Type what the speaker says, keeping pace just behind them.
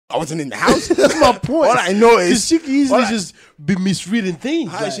I wasn't in the house. That's my point. All I know is she can easily just be misreading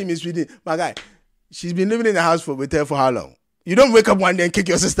things. How is she misreading? My guy, she's been living in the house with her for how long? You don't wake up one day and kick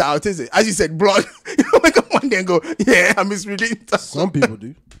your sister out, is it? As you said, blood. You don't wake up one day and go, yeah, I'm misreading. Some people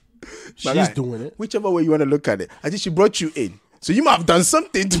do. My She's guy, doing it. Whichever way you want to look at it. I think she brought you in. So you might have done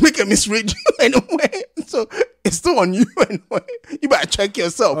something to make her misread you anyway. So it's still on you anyway. You better check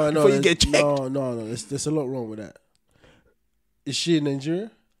yourself before you get checked. No. There's a lot wrong with that. Is she in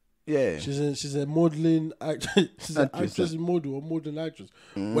Nigeria? Yeah. She's a modeling actress. She's an actress model or modeling actress.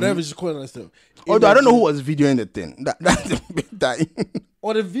 Whatever she's calling herself. Although I don't know who was videoing the thing. That's the big time.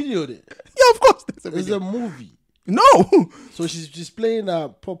 Or they videoed it. Yeah, of course. There's a movie. No. So she's playing a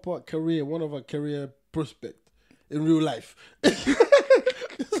proper career, one of her career prospect in real life.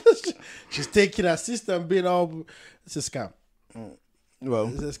 She's taking her sister and being all. It's a scam. Well,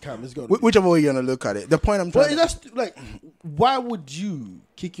 it's a scam. It's got whichever way you're gonna look at it. The point I'm trying. That's like, why would you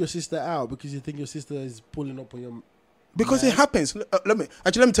kick your sister out because you think your sister is pulling up on your? Because it happens. Let me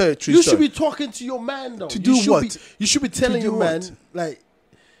tell you a true story. You should be talking to your man though. To do what? You should be telling your man like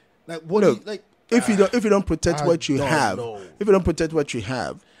what? Look, like if you don't protect what you have, if you don't protect what you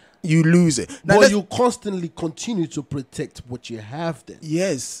have, you lose it. Now, but you constantly continue to protect what you have. Then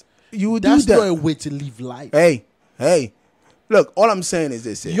yes, you would do that. That's not a way to live life. Hey. Look, all I'm saying is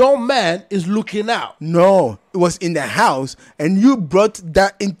this. Your man is looking out. No, it was in the house, and you brought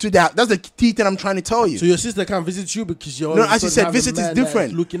that into the house. That's the key thing I'm trying to tell you. So your sister can't visit you because you're no. As you said, visit is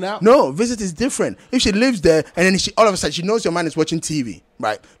different. Looking out. No, visit is different. If she lives there, and then all of a sudden she knows your man is watching TV,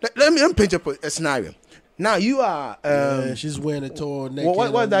 right? Let me paint up a scenario. Now you are. She's wearing a tall neck.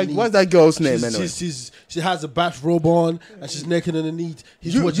 What's that girl's name? Anyway? She has a bathrobe on and she's naked underneath.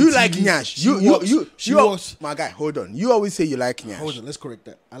 You like Nyash. You walks. My guy, hold on. You always say you like Nyash. Hold on, let's correct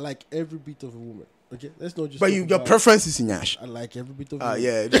that. I like every bit of a woman. Okay, let's not just. But your preference is Nyash. I like every bit of a woman.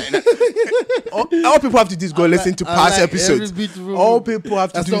 Yeah. all people have to do is go listen to past episodes. All people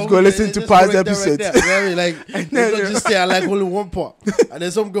have to do is go listen to past episodes. Like, don't just say I like only one part, and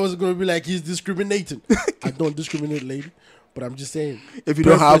then some girls are gonna be like he's discriminating. I don't discriminate, lady. But I'm just saying, if you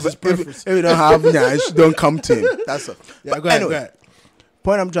don't have Nyash, don't come to him. That's all. Yeah, go ahead.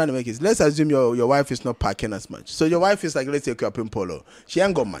 Point I'm trying to make is, let's assume your wife is not packing as much. So your wife is like, let's take her up in polo. She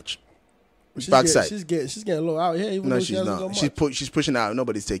ain't got much. Backside. She's getting a little out here. Even no, though she's she hasn't not. got much. She's pushing out.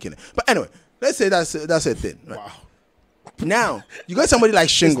 Nobody's taking it. But anyway, let's say that's a thing. Right? Wow. Now you got somebody like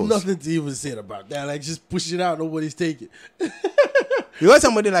Shingles. There's nothing to even say about that. Like just push it out. Nobody's taking. You got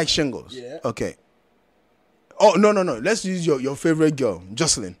somebody like Shingles. Yeah. Okay. Oh no. Let's use your favorite girl,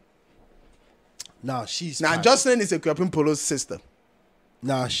 Jocelyn. She's Jocelyn is a Kwapin Polo's sister.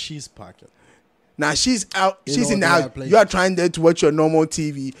 She's packing. Now she's out. She's in the house. You are trying there to watch your normal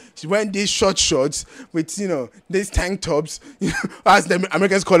TV. She's wearing these short shorts with these tank tops, as the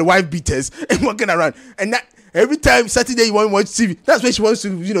Americans call it, wife beaters, and walking around. And that every time Saturday you want to watch TV, that's when she wants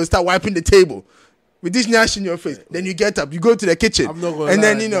to start wiping the table with this Nyash in your face. Then you get up, you go to the kitchen, I'm not gonna and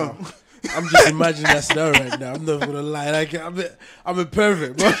lie, then I'm just imagining that scenario right now. I'm not gonna lie. Like I'm a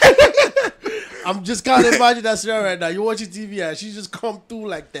pervert, bro. I'm just can't imagine that scenario right now. You're watching TV and she just come through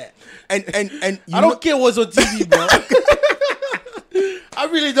like that. And I don't care what's on TV, bro. I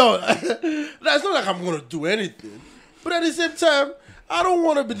really don't. It's not like I'm gonna do anything. But at the same time, I don't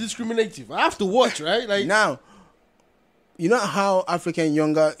want to be discriminative. I have to watch, right? Like now, you know how African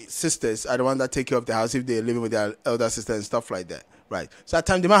younger sisters are the ones that take care of the house if they're living with their elder sister and stuff like that, right? So at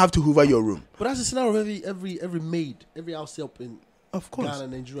times they might have to hoover your room. But that's a scenario of every maid, every house help in. Of course. Ghana,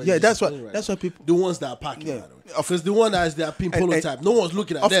 Nigeria, yeah, that's what people. The ones that are packing, by the way. Because the one that is their pin polo type, no one's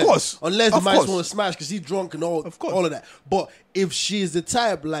looking at them. Of course. Unless the man's want to smash because he's drunk and all of that. But if she's the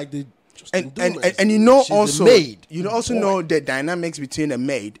type like the. And you also know the dynamics between a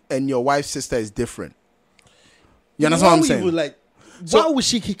maid and your wife's sister is different. You understand what I'm saying? Why would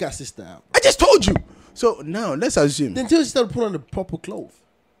she kick her sister out? I just told you. So now let's assume. Then tell your sister to put on the proper clothes.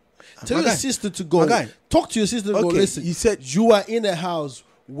 Tell your sister to go. Talk to your sister and go, listen. You said you are in a house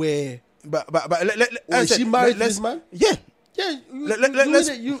where. But is she married to this man? Yeah. Yeah.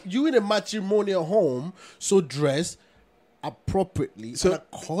 You in a matrimonial home, so dress appropriately and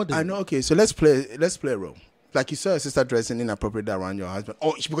accordingly. I know. Okay, so let's play a role. Like you saw your sister dressing inappropriately around your husband.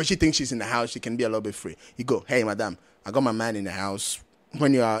 Oh, because she thinks she's in the house, she can be a little bit free. You go, hey, madam, I got my man in the house.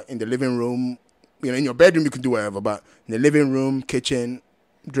 When you are in the living room, in your bedroom, you can do whatever. But in the living room, kitchen,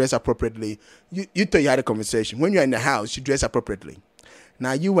 dress appropriately. You thought you had a conversation. When you're in the house, you dress appropriately.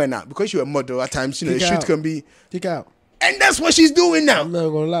 Now you went out because you're a model. At times, the shoot can be kick out, and that's what she's doing now. I'm not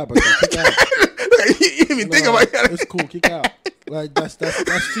gonna lie, but kick out. You even think about it. It's cool. Kick out. Like that's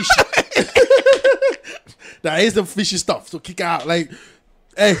fishy. That is the fishy stuff. So kick out. Like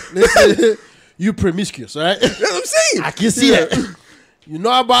Hey, listen, you promiscuous, all right? That's what I'm saying. I can see that. You're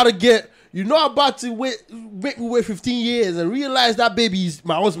not about to make me wait 15 years and realize that baby is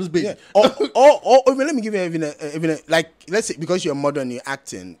my husband's baby. Yeah. Or even, let me give you even a, like, let's say because you're a model and you're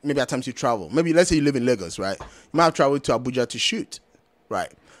acting, maybe at times you travel. Maybe let's say you live in Lagos, right? You might have traveled to Abuja to shoot,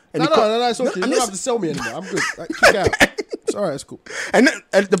 right? And No, it's okay. You don't have to sell me anymore. I'm good. Like, kick out. It's all right. It's cool. And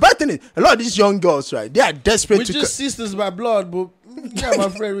the bad thing is, a lot of these young girls, right? They are desperate We're to. just sisters by blood, but yeah, my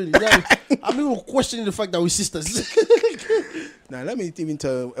friend, really. Yeah, I'm even questioning the fact that we're sisters. Now let me even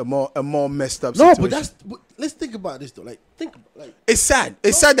tell a more messed up. No, situation. but let's think about this though. It's sad.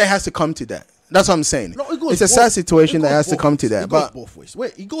 It's sad that it has to come to that. That's what I'm saying. No, it goes it's a both- sad situation it that goes has to both come ways. to that. It goes But both ways.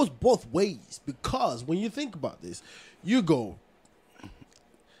 Wait, it goes both ways because when you think about this, you go,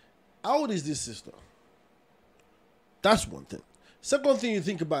 how old is this sister? That's one thing. Second thing you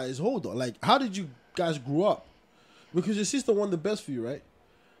think about is, hold on, like, how did you guys grow up? Because your sister wanted the best for you, right?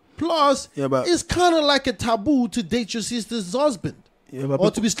 Plus, Yeah, but- it's kind of like a taboo to date your sister's husband. Yeah, but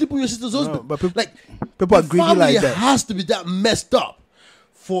or to be sleeping with your sister's husband. but people- like, people are the greedy family like that. has to be that messed up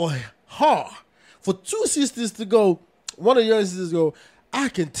for her. For two sisters to go, one of your sisters go, I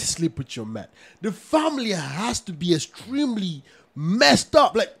can sleep with your man. The family has to be extremely messed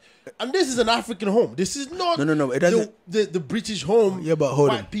up. Like, and this is an African home. This is not No, it doesn't- the British home. Yeah, but hold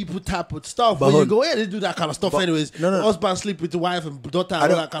white on. people type of stuff. But Where you hold- go, yeah, they do that kind of stuff anyways. no. Husband sleep with the wife and daughter and all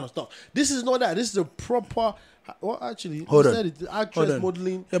don't- that kind of stuff. This is not that. This is a proper. Well, actually, Hold you on. said it, the actress Hold on.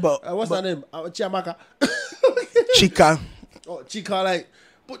 modeling. Yeah, but- what's her name? Chiamaka. Chica, Oh, Chica, like,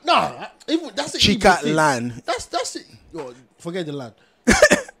 but nah, even that's the Chica Igbo thing. land. That's it. Oh, forget the land.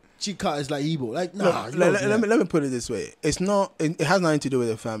 Chica is like Igbo. Like, nah. Look, you don't do let that. me put it this way. It's not. It has nothing to do with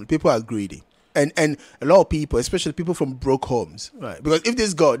the family. People are greedy, and a lot of people, especially people from broke homes, right? Because if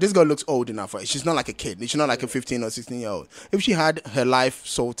this girl looks old enough, right? She's not like a kid. She's not like a 15 or 16-year-old. If she had her life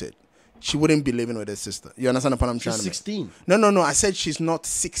sorted, she wouldn't be living with her sister. You understand the point I'm trying to make? 16. No. I said she's not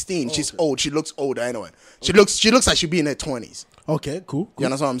 16. She's okay. old. She looks older anyway. She looks like she'd be in her 20s. Okay, cool. You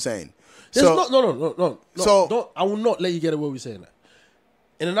understand what I'm saying? There's So no. So- don't, I will not let you get away with saying that.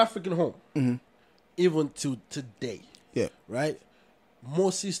 In an African home, even to today, yeah. right?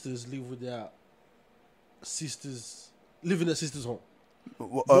 Most sisters live with their sisters, live in their sister's home.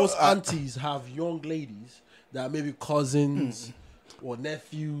 Most aunties have young ladies that are maybe cousins or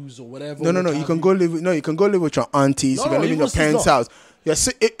nephews or whatever. No. what You have can go live. You can go live with your aunties. No, you can no, live in your even parents'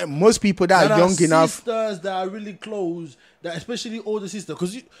 sisters. house. Most people that There are young enough. sisters that are really close, that especially older sisters,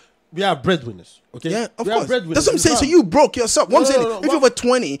 because we are breadwinners, okay? Yeah, of we course. Are breadwinners. That's what I'm saying. So you broke yourself. What I'm saying, if you're over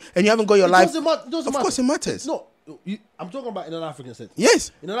 20 and you haven't got your life, Doesn't matter. of course it matters. No, I'm talking about in an African sense.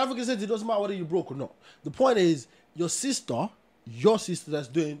 Yes. In an African sense, it doesn't matter whether you broke or not. The point is, your sister that's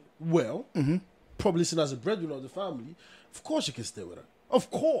doing well, probably seen as a breadwinner of the family, of course you can stay with her. Of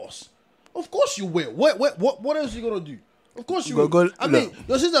course you will. What else you gonna do? Of course you will. I mean,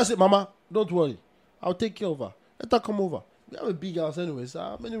 your sister said, "Mama, don't worry, I'll take care of her. Let her come over. We have a big house anyways.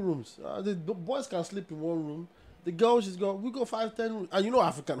 How many rooms? The boys can sleep in one room. The girls, we go 5, 10 rooms. And you know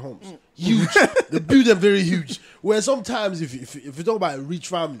African homes, huge. They build them very huge. Where sometimes, if you talk about a rich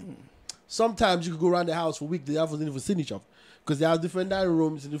family, sometimes you could go around the house for a week. They haven't even seen each other because they have different dining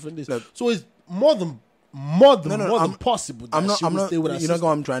rooms and different things. Look, so it's more than possible. That I'm not. she will stay with her You know sister.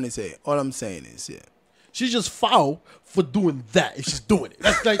 what I'm trying to say. All I'm saying is, yeah. She's just foul for doing that if she's doing it.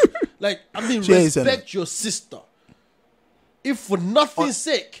 That's like I mean, She ain't saying respect your sister. If for nothing's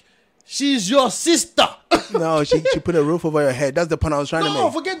sake, she's your sister. No, she put a roof over your head. That's the point I was trying to make. No,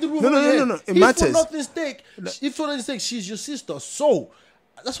 forget the roof. No. It If matters. for nothing's sake, she's your sister. So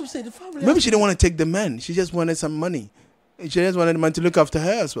that's what I'm saying. The family. Maybe she didn't want to take the man. She just wanted some money. She just wanted the man to look after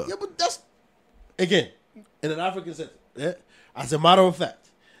her as well. Yeah, but that's again in an African sense. Yeah, as a matter of fact,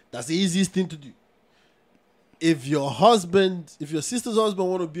 that's the easiest thing to do. If your sister's husband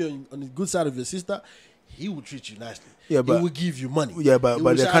want to be on the good side of your sister, he will treat you nicely. Yeah, but he will give you money. Yeah, but He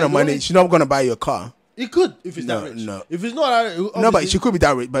will the say, kind of money, she's not gonna buy your car. He could if it's No, that rich. no. If it's not that rich, No, but she could be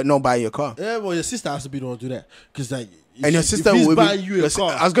that rich, but not buy your car. Yeah, well, your sister has to be the one to do that because like. And your sister if he's will buying you a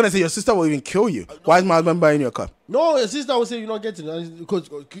car. I was gonna say your sister will even kill you. Why is my husband buying your car? No, your sister will say you're not getting it because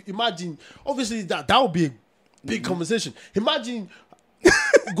imagine, obviously that would be a big conversation. Imagine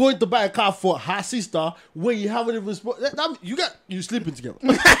going to buy a car for her sister when you haven't even you sleeping together.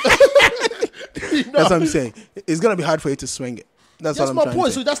 You know? That's what I'm saying. It's gonna be hard for you to swing it. That's what I'm my trying point.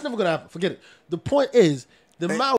 to say. So that's never gonna happen. Forget it. The point is the man.